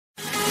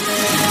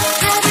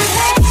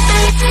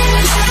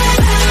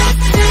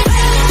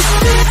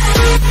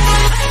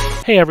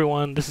Hey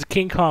everyone, this is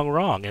King Kong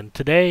Wrong, and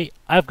today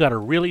I've got a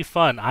really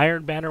fun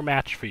Iron Banner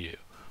match for you.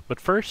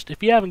 But first,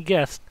 if you haven't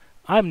guessed,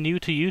 I'm new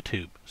to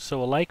YouTube,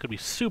 so a like would be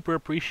super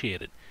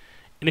appreciated.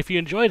 And if you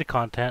enjoy the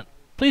content,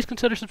 please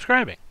consider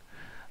subscribing.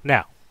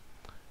 Now,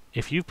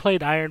 if you've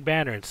played Iron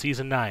Banner in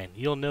Season 9,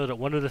 you'll know that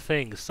one of the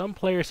things some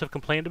players have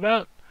complained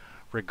about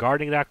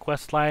regarding that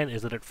questline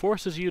is that it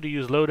forces you to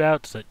use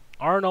loadouts that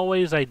aren't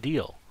always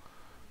ideal.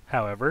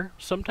 However,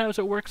 sometimes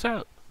it works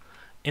out.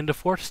 In the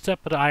fourth step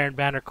of the Iron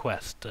Banner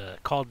quest,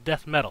 called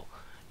Death Metal,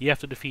 you have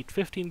to defeat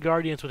 15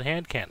 guardians with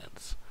hand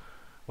cannons.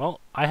 Well,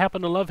 I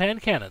happen to love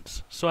hand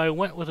cannons, so I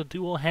went with a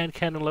dual hand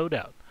cannon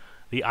loadout,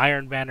 the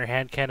Iron Banner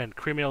hand cannon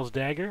Criminal's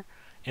Dagger,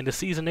 and the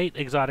Season 8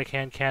 exotic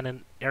hand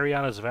cannon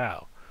Ariana's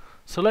Vow.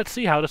 So let's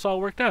see how this all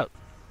worked out.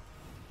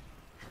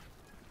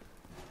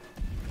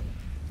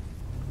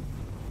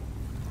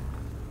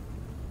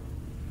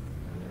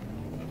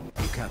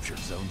 You captured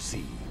Zone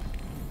C.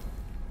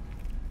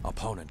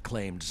 Opponent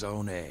claimed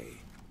Zone A.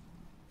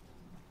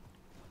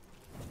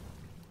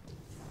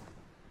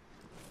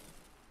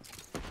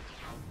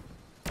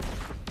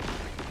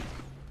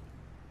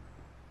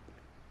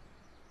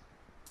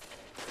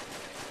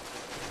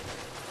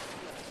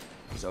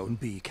 Zone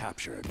B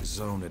captured.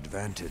 Zone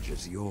advantage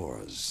is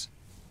yours.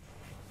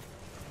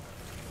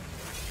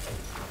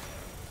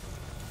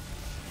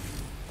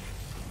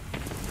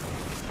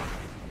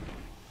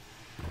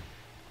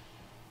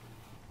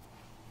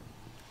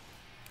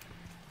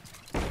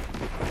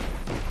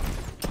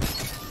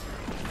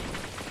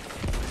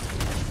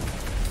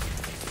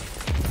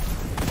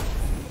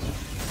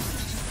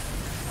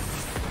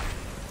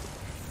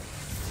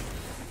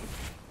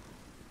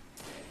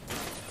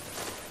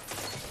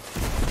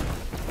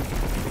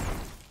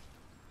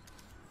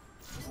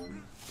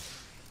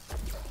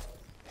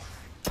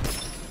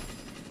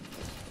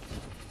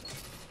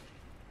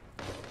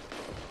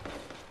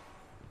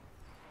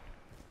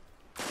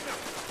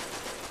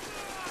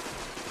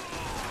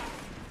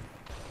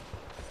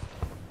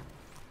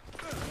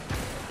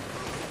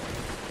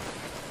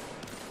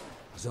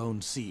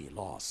 Zone C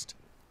lost.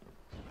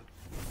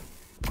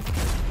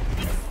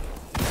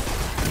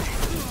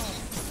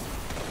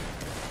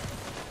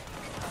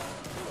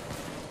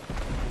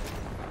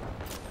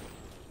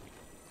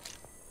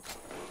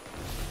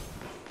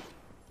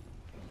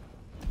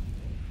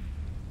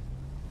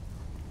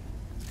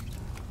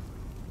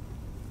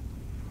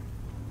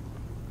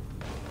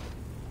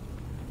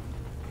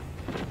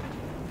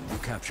 You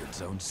captured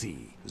Zone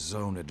C.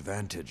 Zone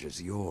advantage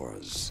is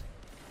yours.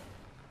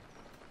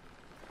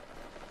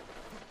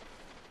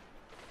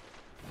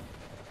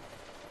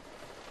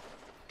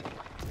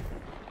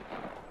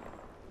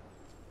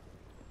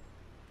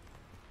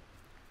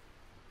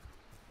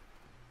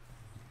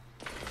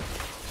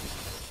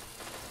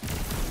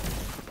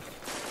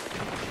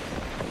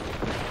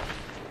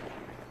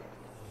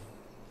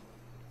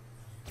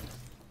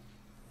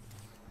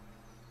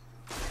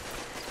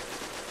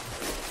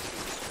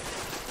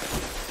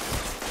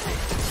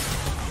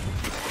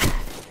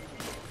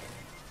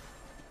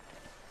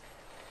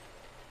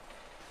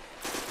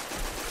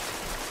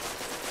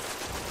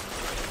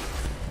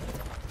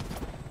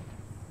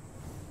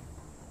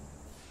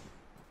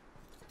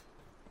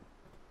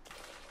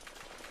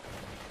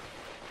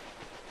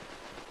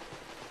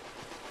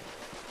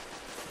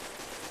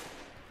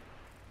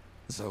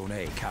 Zone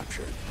A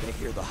captured. They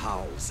hear the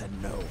howls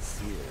and no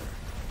fear.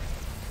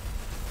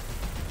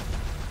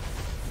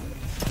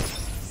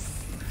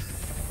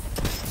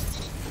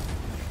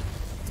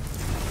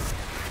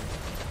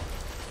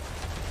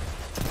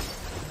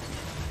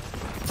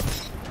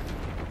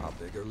 A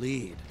bigger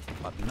lead,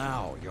 but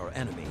now your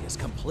enemy is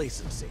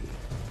complacency.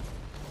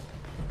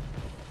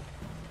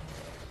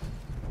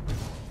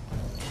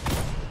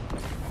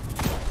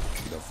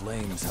 The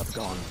flames have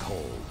gone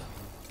cold.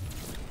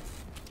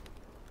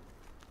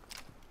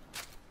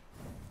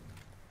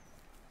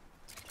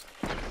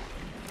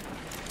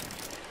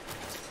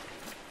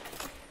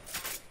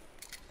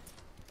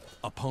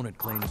 Opponent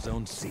claims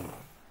Zone C.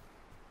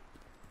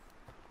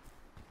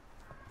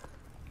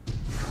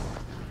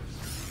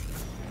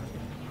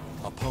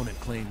 Opponent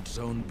claimed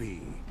Zone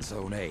B.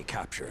 Zone A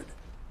captured.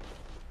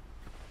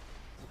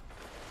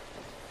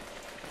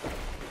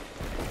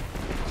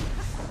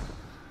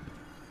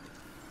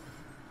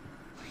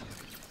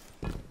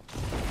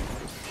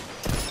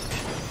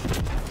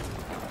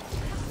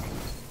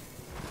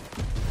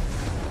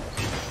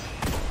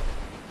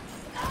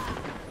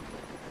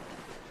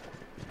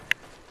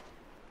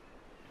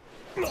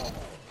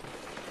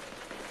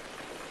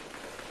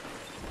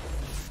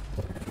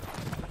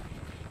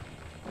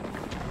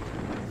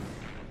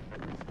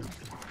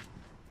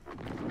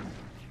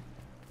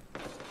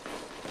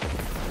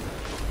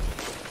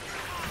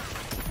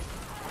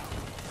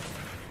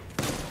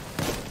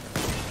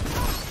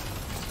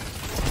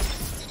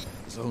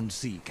 Zone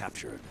C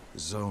captured.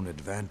 Zone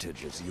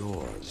advantage is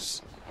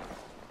yours.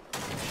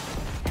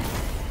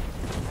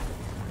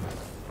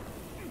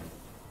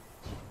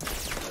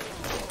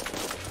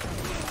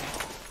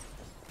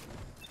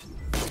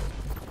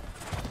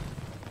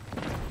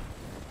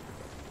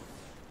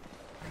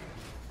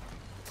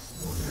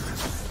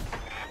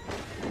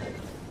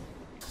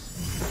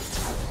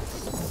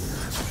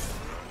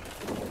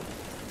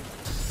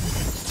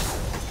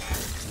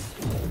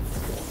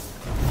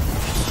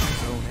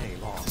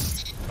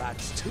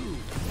 2.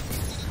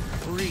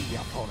 3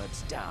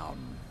 opponents down.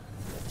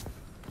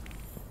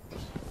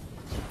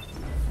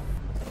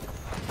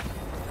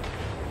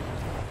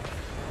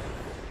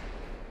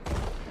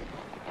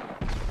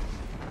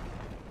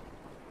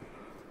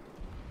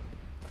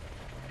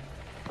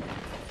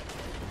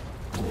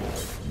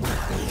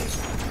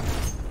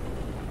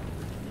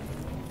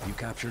 You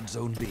captured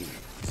Zone B.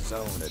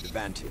 Zone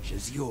advantage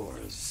is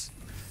yours.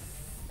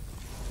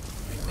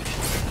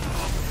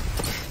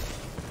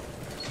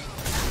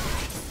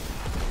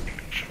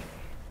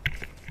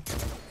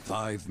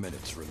 5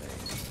 minutes remain.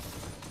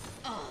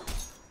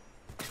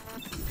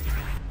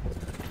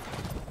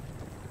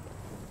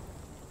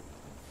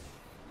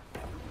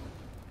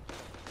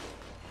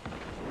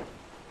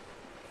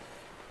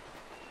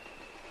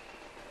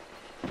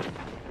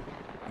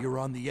 You're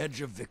on the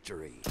edge of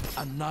victory.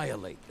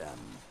 Annihilate them.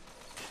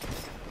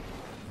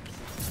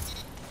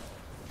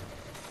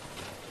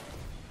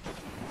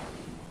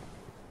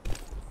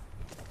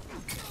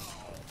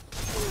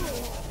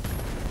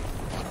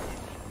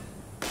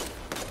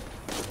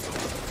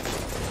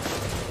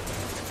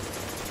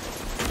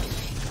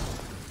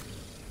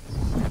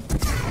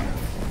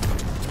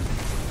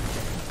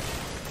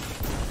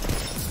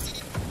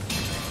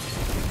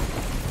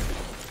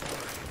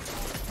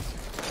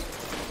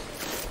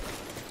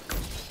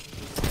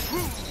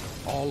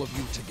 All of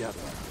you together,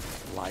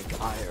 like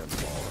Iron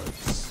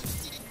Lords.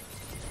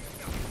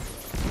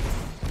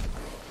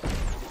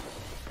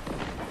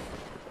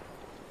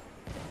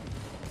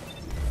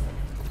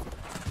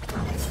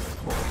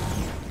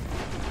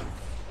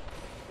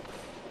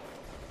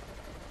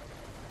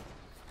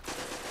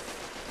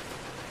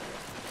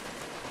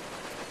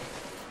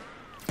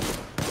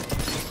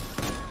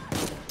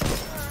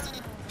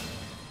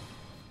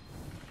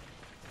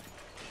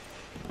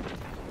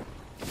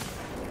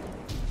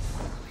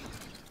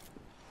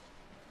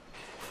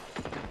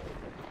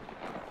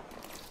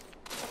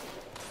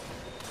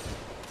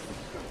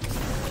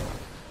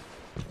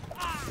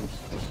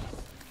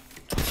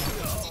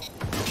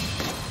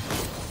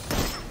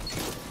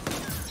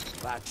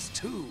 That's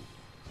 2.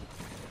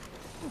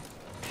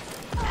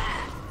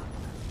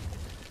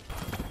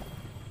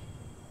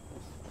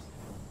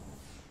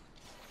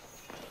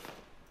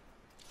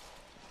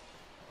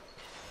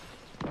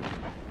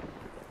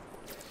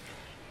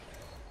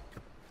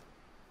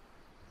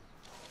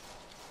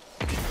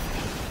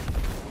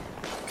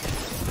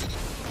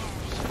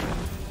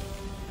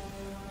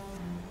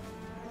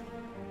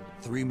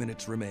 Three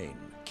minutes remain.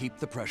 Keep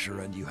the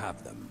pressure and you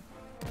have them.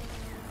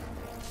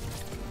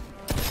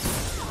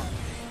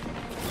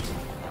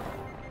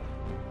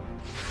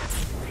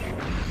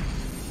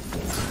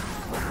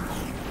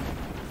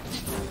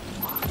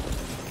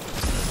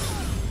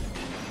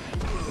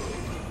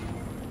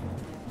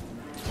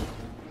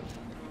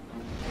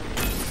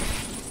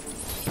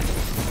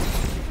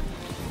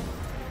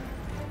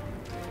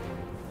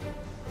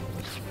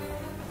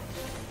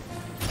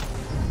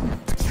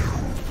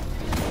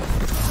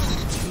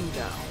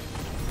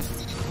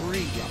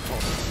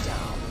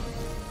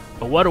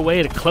 But what a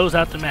way to close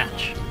out the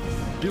match.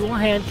 Dual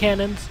hand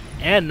cannons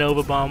and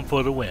Nova Bomb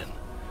for the win.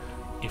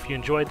 If you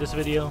enjoyed this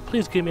video,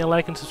 please give me a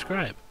like and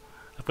subscribe.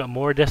 I've got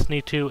more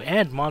Destiny 2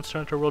 and Monster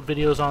Hunter World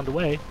videos on the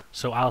way,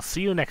 so I'll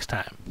see you next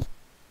time.